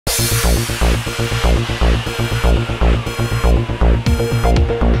ጤና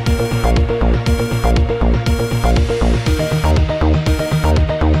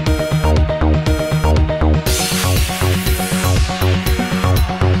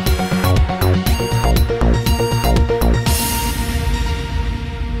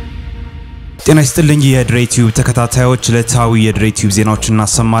ይስጥልኝ የድሬቲዩብ ተከታታዮች ለታዊ የድሬቲዩብ ዜናዎችን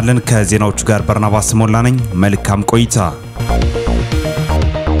እናሰማለን ከዜናዎቹ ጋር በርናባስ ሞላ ነኝ መልካም ቆይታ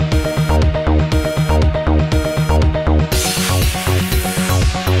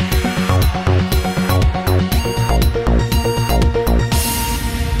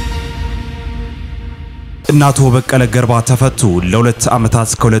እናቶ በቀለ ገርባ ተፈቱ ለሁለት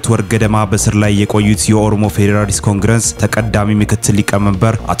አመታት ከሁለት ወር ገደማ በስር ላይ የቆዩት የኦሮሞ ፌዴራሊስት ኮንግረስ ተቀዳሚ ምክትል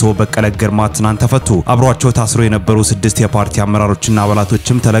ሊቀመንበር አቶ በቀለ ገርማ ትናንት ተፈቱ አብሯቸው ታስሮ የነበሩ 6 የፓርቲ አመራሮችና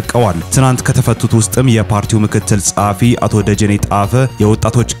አባላቶችም ተለቀዋል ትናንት ከተፈቱት ውስጥም የፓርቲው ምክትል ጻፊ አቶ ደጀኔ ጣፈ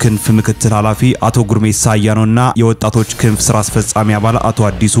የወጣቶች ክንፍ ምክትል ኃላፊ አቶ ጉርሜሳ አያኖና የወጣቶች ክንፍ ስራ አስፈጻሚ አባል አቶ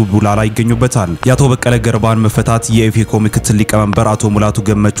አዲሱ ቡላላ ይገኙበታል የአቶ በቀለ ገርባን መፈታት የኢፌኮ ምክትል ሊቀመንበር አቶ ሙላቱ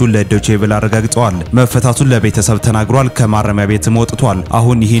ገመቹ ለዶቼቬል አረጋግጠዋል መፈታቱ ለቤተሰብ ተናግሯል ከማረሚያ ቤትም ወጥቷል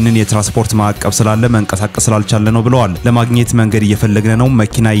አሁን ይሄንን የትራንስፖርት ማዕቀብ ስላለ መንቀሳቀስ ስላልቻለ ነው ብለዋል ለማግኘት መንገድ እየፈለግነ ነው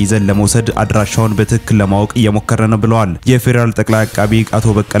መኪና ይዘን ለመውሰድ አድራሻውን በትክክል ለማወቅ እየሞከረነ ብለዋል የፌደራል ጠቅላይ አቃቢ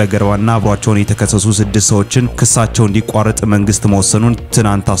አቶ በቀለ ገርባና አብሯቸውን የተከሰሱ 6 ሰዎችን ክሳቸው እንዲቋረጥ መንግስት መወሰኑን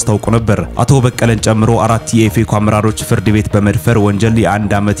ትናንት አስታውቆ ነበር አቶ በቀለን ጨምሮ 4 የኢፌኮ አመራሮች ፍርድ ቤት በመድፈር ወንጀል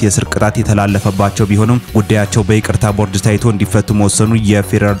የ1 አመት የስር ቅጣት የተላለፈባቸው ቢሆንም ጉዳያቸው በይቅርታ ቦርድ ታይቶ እንዲፈቱ መወሰኑ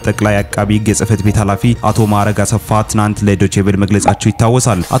የፌደራል ጠቅላይ አቃቢ የጽህፈት ቤት ኃላፊ አቶ ማረጋ ሰፋ ትናንት ለዶቼቬል መግለጻቸው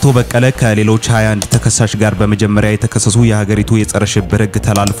ይታወሳል አቶ በቀለ ከሌሎች 21 ተከሳሽ ጋር በመጀመሪያ የተከሰሱ የሀገሪቱ የጸረ ሽብር ህግ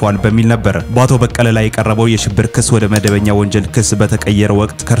ተላልፈዋል በሚል ነበር በአቶ በቀለ ላይ የቀረበው የሽብር ክስ ወደ መደበኛ ወንጀል ክስ በተቀየረ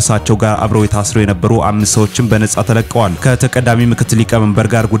ወቅት ከርሳቸው ጋር አብረው የታስረው የነበሩ 5 ሰዎችን በነጻ ተለቀዋል ከተቀዳሚ ምክትል ሊቀመንበር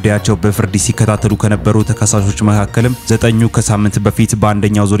ጋር ጉዳያቸው በፍርድ ሲከታተሉ ከነበሩ ተከሳሾች መካከልም 9 ከሳምንት በፊት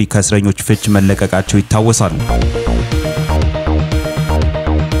በአንደኛው ዙር ከእስረኞች ፍች መለቀቃቸው ይታወሳል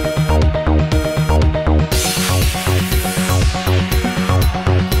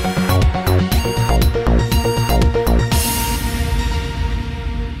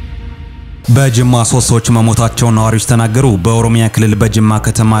በጅማ 3 ሰዎች መሞታቸውን ነዋሪዎች ተናገሩ በኦሮሚያ ክልል በጅማ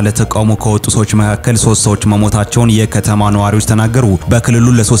ከተማ ለተቃውሞ ከወጡ ሰዎች መካከል 3 ሰዎች መሞታቸውን የከተማ ነዋሪዎች ተናገሩ በክልሉ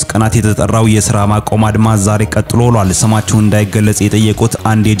ለ3 ቀናት የተጠራው የሥራ ማቆም አድማ ዛሬ ቀጥሎ ውሏል ስማቸው እንዳይገለጽ የጠየቁት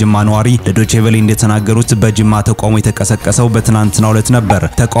አንድ የጅማ ነዋሪ ለዶቼቬል እንደተናገሩት በጅማ ተቃውሞ የተቀሰቀሰው በትናንትናው ዕለት ነበር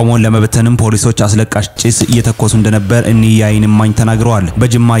ተቃውሞን ለመበተንም ፖሊሶች አስለቃሽ ጭስ እየተኮሱ እንደነበር የዓይን እማኝ ተናግረዋል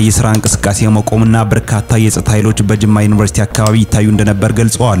በጅማ የሥራ እንቅስቃሴ መቆምና በርካታ የጸጥታ ኃይሎች በጅማ ዩኒቨርሲቲ አካባቢ ይታዩ እንደነበር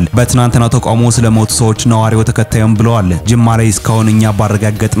ገልጸዋል በትናንትናው ተቃውሞ ስለሞቱ ሰዎች ነዋሪው ተከታዩም ብለዋል ጅማ ላይ እስካሁን እኛ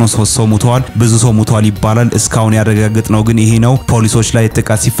ባረጋገጥነው 3 ሰው ሞተዋል ብዙ ሰው ሞቷል ይባላል እስካሁን ያረጋገጥነው ግን ይሄ ነው ፖሊሶች ላይ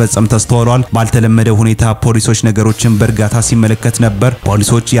ጥቃት ሲፈጸም ተስተዋሏል ባልተለመደ ሁኔታ ፖሊሶች ነገሮችን በርጋታ ሲመለከት ነበር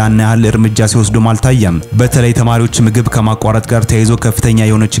ፖሊሶች ያን ያህል እርምጃ ሲወስዱም አልታየም በተለይ ተማሪዎች ምግብ ከማቋረጥ ጋር ተያይዞ ከፍተኛ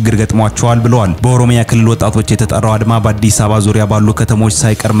የሆነ ችግር ገጥሟቸዋል ብለዋል በኦሮሚያ ክልል ወጣቶች የተጠራው አድማ በአዲስ አበባ ዙሪያ ባሉ ከተሞች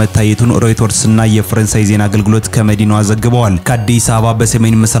ሳይቀር መታየቱን ሮይተርስና የፈረንሳይ ዜና አገልግሎት ከመዲናዋ ዘግበዋል ከአዲስ አበባ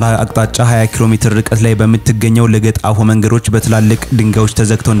በሰሜን ምስራቅ አቅጣጫ 20 ኪሎ ሜትር ርቀት ላይ በሚገኘው ለገጣፎ መንገዶች በትላልቅ ድንጋዮች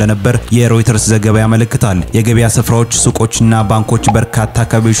ተዘግተው እንደነበር የሮይተርስ ዘገባ ያመለክታል የገበያ ስፍራዎች ሱቆችና ባንኮች በርካታ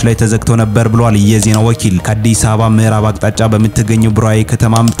አካባቢዎች ላይ ተዘግተው ነበር ብሏል የዜና ወኪል ከአዲስ አበባ ምዕራብ አቅጣጫ በሚገኘው ብራይ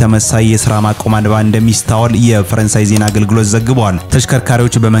ከተማም ተመሳሳይ የሥራ ማቆም አድማ እንደሚስተዋል የፈረንሳይ ዜና አገልግሎት ዘግቧል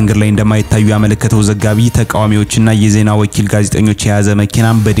ተሽከርካሪዎች በመንገድ ላይ እንደማይታዩ ያመለከተው ዘጋቢ ተቃዋሚዎችና የዜና ወኪል ጋዜጠኞች የያዘ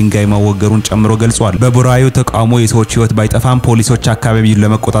መኪናም በድንጋይ መወገሩን ጨምሮ ገልጿል በብራዩ ተቃውሞ የሰዎች ህይወት ባይጠፋም ፖሊሶች አካባቢውን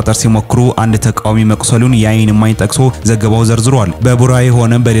ለመቆጣጠር ሲሞክሩ አንድ ተቃዋሚ መቁሰሉን የዓይን እማኝ ጠቅሶ ዘገባው ዘርዝሯል በቡራይ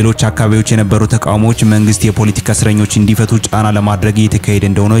ሆነ በሌሎች አካባቢዎች የነበሩ ተቃውሞዎች መንግስት የፖለቲካ እስረኞች እንዲፈቱ ጫና ለማድረግ እየተካሄደ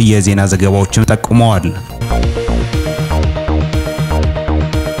እንደሆነ የዜና ዘገባዎችም ጠቁመዋል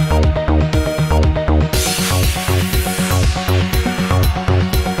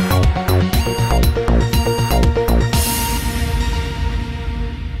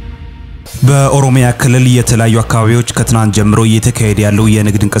በኦሮሚያ ክልል የተለያዩ አካባቢዎች ከትናንት ጀምሮ እየተካሄደ ያለው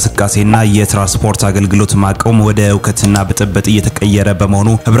የንግድ እንቅስቃሴና የትራንስፖርት አገልግሎት ማቆም ወደ ሁከትና ብጥብጥ እየተቀየረ በመሆኑ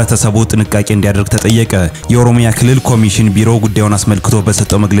ኅብረተሰቡ ጥንቃቄ እንዲያደርግ ተጠየቀ የኦሮሚያ ክልል ኮሚሽን ቢሮ ጉዳዩን አስመልክቶ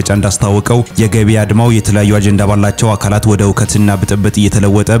በሰጠው መግለጫ እንዳስታወቀው የገበያ አድማው የተለያዩ አጀንዳ ባላቸው አካላት ወደ ሁከትና ብጥብጥ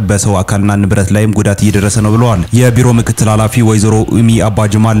እየተለወጠ በሰው አካልና ንብረት ላይም ጉዳት እየደረሰ ነው ብለዋል የቢሮ ምክትል ኃላፊ ወይዘሮ ኡሚ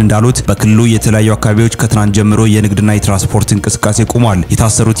አባጅማል እንዳሉት በክልሉ የተለያዩ አካባቢዎች ከትናንት ጀምሮ የንግድና የትራንስፖርት እንቅስቃሴ ቆሟል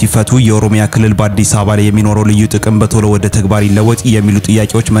የታሰሩት ይፈቱ በኦሮሚያ ክልል በአዲስ አበባ ላይ የሚኖረው ልዩ ጥቅም በቶሎ ወደ ተግባር ይለወጥ የሚሉ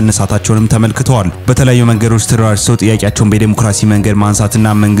ጥያቄዎች መነሳታቸውንም ተመልክተዋል። በተለያዩ መንገዶች ተደራጅተው ጥያቄያቸውን በዲሞክራሲ መንገድ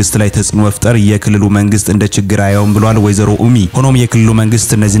ማንሳትና መንግስት ላይ ተጽዕኖ መፍጠር የክልሉ መንግስት እንደ ችግር አያውም ብሏል ወይዘሮ ኡሚ። ሆኖም የክልሉ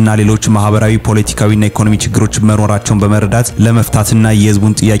መንግስት እነዚህና ሌሎች ማህበራዊ ፖለቲካዊና ኢኮኖሚ ችግሮች መኖራቸውን በመረዳት ለመፍታትና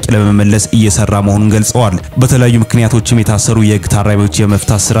የህዝቡን ጥያቄ ለመመለስ እየሰራ መሆኑን ገልጸዋል። በተለያዩ ምክንያቶችም የታሰሩ የህግ ታራሚዎች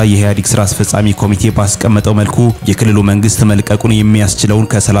የመፍታት ስራ የኢህአዴግ ስራ አስፈጻሚ ኮሚቴ ባስቀመጠው መልኩ የክልሉ መንግስት መልቀቁን የሚያስችለውን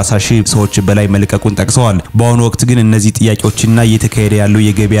ከ30 ሺህ ሰዎች በላይ መልቀቁን ጠቅሰዋል። በአሁኑ ወቅት ግን እነዚህ ጥያቄዎችና እየተካሄደ ያለው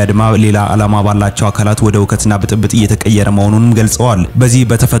የገበያ አድማ ሌላ ዓላማ ባላቸው አካላት ወደ ሁከትና ብጥብጥ እየተቀየረ መሆኑንም ገልጸዋል። በዚህ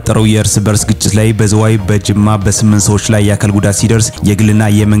በተፈጠረው የእርስ በርስ ግጭት ላይ በዝዋይ በጅማ በ8 ሰዎች ላይ የአካል ጉዳት ሲደርስ የግልና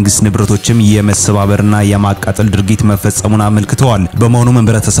የመንግስት ንብረቶችም የመሰባበርና የማቃጠል ድርጊት መፈጸሙን አመልክተዋል። በመሆኑም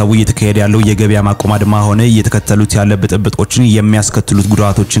ኅብረተሰቡ እየተካሄደ ያለው የገበያ ማቆም አድማ ሆነ እየተከተሉት ያለ ብጥብጦችን የሚያስከትሉት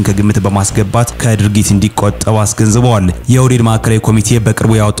ጉዳቶችን ከግምት በማስገባት ከድርጊት እንዲቆጠብ አስገንዝበዋል። የኦህዴድ ማዕከላዊ ኮሚቴ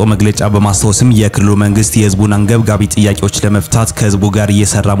በቅርቡ ያወጣው መግለጫ በማስተዋወስም የክልሉ መንግስት የህዝቡን አንገብጋቢ ጥያቄዎች ለመፍታት ከህዝቡ ጋር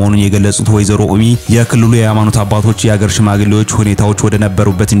እየሰራ መሆኑን የገለጹት ወይዘሮ ኡሚ የክልሉ የሃይማኖት አባቶች፣ የሀገር ሽማግሌዎች ሁኔታዎች ወደ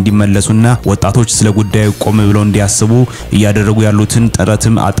ነበሩበት እንዲመለሱና ወጣቶች ስለ ጉዳዩ ቆም ብለው እንዲያስቡ እያደረጉ ያሉትን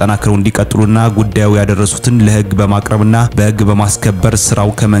ጥረትም አጠናክረው እንዲቀጥሉና ጉዳዩ ያደረሱትን ለህግ በማቅረብና በህግ በማስከበር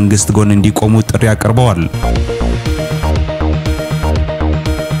ስራው ከመንግስት ጎን እንዲቆሙ ጥሪ አቅርበዋል።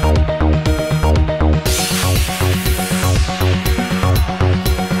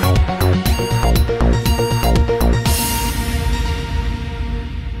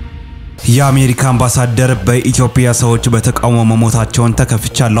 የአሜሪካ አምባሳደር በኢትዮጵያ ሰዎች በተቃውሞ መሞታቸውን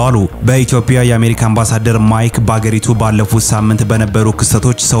ተከፍቻለሁ አሉ። በኢትዮጵያ የአሜሪካ አምባሳደር ማይክ በአገሪቱ ባለፉት ሳምንት በነበሩ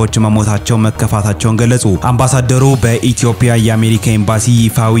ክስተቶች ሰዎች መሞታቸው መከፋታቸውን ገለጹ። አምባሳደሩ በኢትዮጵያ የአሜሪካ ኤምባሲ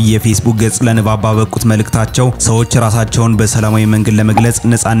ይፋዊ የፌስቡክ ገጽ ለንባብ ባበቁት መልእክታቸው ሰዎች ራሳቸውን በሰላማዊ መንገድ ለመግለጽ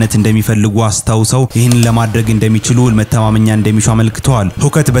ነጻነት እንደሚፈልጉ አስታውሰው ይህን ለማድረግ እንደሚችሉ መተማመኛ እንደሚሹ አመልክተዋል።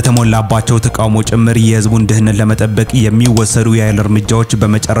 ሁከት በተሞላባቸው ተቃውሞ ጭምር የህዝቡን ደህንነት ለመጠበቅ የሚወሰዱ የኃይል እርምጃዎች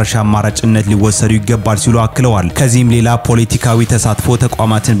በመጨረሻ አማራጭ ሊወሰዱ ይገባል ሲሉ አክለዋል። ከዚህም ሌላ ፖለቲካዊ ተሳትፎ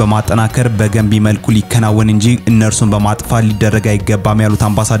ተቋማትን በማጠናከር በገንቢ መልኩ ሊከናወን እንጂ እነርሱን በማጥፋት ሊደረግ አይገባም ያሉት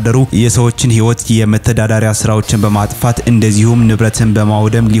አምባሳደሩ የሰዎችን ህይወት የመተዳደሪያ ስራዎችን በማጥፋት እንደዚሁም ንብረትን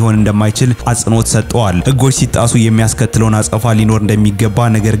በማውደም ሊሆን እንደማይችል አጽንኦት ሰጥተዋል። ህጎች ሲጣሱ የሚያስከትለውን አጸፋ ሊኖር እንደሚገባ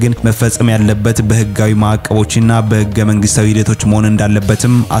ነገር ግን መፈጸም ያለበት በህጋዊ ማዕቀቦችና በህገ መንግስታዊ ሂደቶች መሆን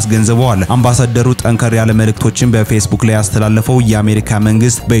እንዳለበትም አስገንዝበዋል። አምባሳደሩ ጠንከር ያለ መልእክቶችን በፌስቡክ ላይ ያስተላለፈው የአሜሪካ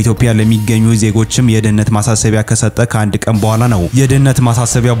መንግስት በኢትዮጵያ ለሚገኙ ዜጎችም የደህንነት ማሳሰቢያ ከሰጠ ከአንድ ቀን በኋላ ነው። የደህንነት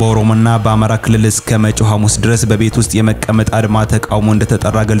ማሳሰቢያው በኦሮሞና በአማራ ክልል እስከ መጪው ሐሙስ ድረስ በቤት ውስጥ የመቀመጥ አድማ ተቃውሞ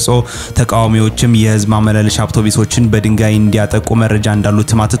እንደተጠራ ገልጾ ተቃዋሚዎችም የህዝብ ማመላለሻ አውቶቡሶችን በድንጋይ እንዲያጠቁ መረጃ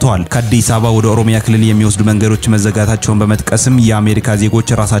እንዳሉት ማትተዋል። ከአዲስ አበባ ወደ ኦሮሚያ ክልል የሚወስዱ መንገዶች መዘጋታቸውን በመጥቀስም የአሜሪካ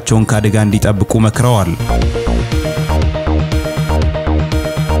ዜጎች ራሳቸውን ከአደጋ እንዲጠብቁ መክረዋል።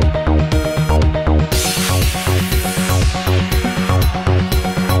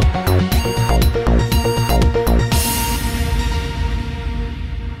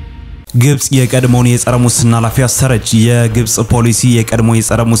 ግብጽ የቀድሞውን የጸረ-ሙስና ኃላፊ አሰረች። የግብጽ ፖሊሲ የቀድሞ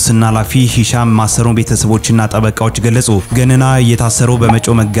የጸረ-ሙስና ኃላፊ ሂሻም ማሰሩን ቤተሰቦችና ጠበቃዎች ገለጹ። ገነና የታሰረው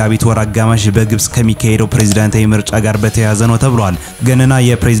በመጪው መጋቢት ወር አጋማሽ በግብጽ ከሚካሄደው ፕሬዝዳንታዊ ምርጫ ጋር በተያያዘ ነው ተብሏል። ገነና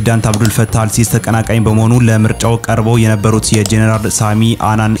የፕሬዝዳንት አብዱል ፈታህ አልሲሲ ተቀናቃኝ በመሆኑ ለምርጫው ቀርበው የነበሩት የጄኔራል ሳሚ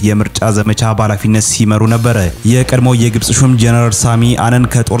አናን የምርጫ ዘመቻ በኃላፊነት ሲመሩ ነበር። የቀድሞ የግብጽ ሹም ጄኔራል ሳሚ አናን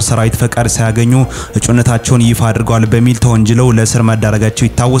ከጦር ሰራዊት ፈቃድ ሳያገኙ እጩነታቸውን ይፋ አድርገዋል በሚል ተወንጅለው ለእስር መዳረጋቸው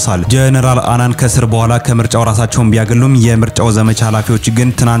ይታወሳል። ጄኔራል አናን ከስር በኋላ ከምርጫው ራሳቸውን ቢያገሉም የምርጫው ዘመቻ ኃላፊዎች ግን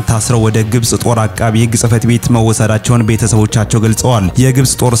ትናንት ታስረው ወደ ግብጽ ጦር አቃቢ ሕግ ጽሕፈት ቤት መወሰዳቸውን ቤተሰቦቻቸው ገልጸዋል።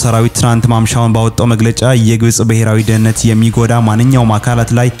 የግብጽ ጦር ሰራዊት ትናንት ማምሻውን ባወጣው መግለጫ የግብጽ ብሔራዊ ደህንነት የሚጎዳ ማንኛውም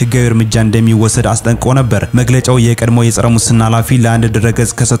አካላት ላይ ህጋዊ እርምጃ እንደሚወሰድ አስጠንቅቆ ነበር። መግለጫው የቀድሞ የጸረ-ሙስና ኃላፊ ለአንድ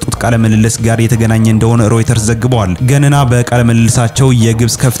ድረገጽ ከሰጡት ቃለ ምልልስ ጋር የተገናኘ እንደሆነ ሮይተርስ ዘግቧል። ገነና በቃለ ምልልሳቸው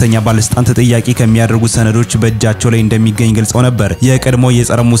የግብጽ ከፍተኛ ባለስልጣን ተጠያቂ ከሚያደርጉ ሰነዶች በእጃቸው ላይ እንደሚገኝ ገልጸው ነበር። የቀድሞ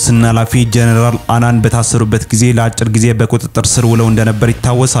የጸረ-ሙስና ኃላፊ ጄኔራል አናን በታሰሩበት ጊዜ ለአጭር ጊዜ በቁጥጥር ስር ውለው እንደነበር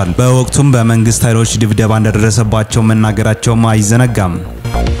ይታወሳል። በወቅቱም በመንግስት ኃይሎች ድብደባ እንደደረሰባቸው መናገራቸው አይዘነጋም።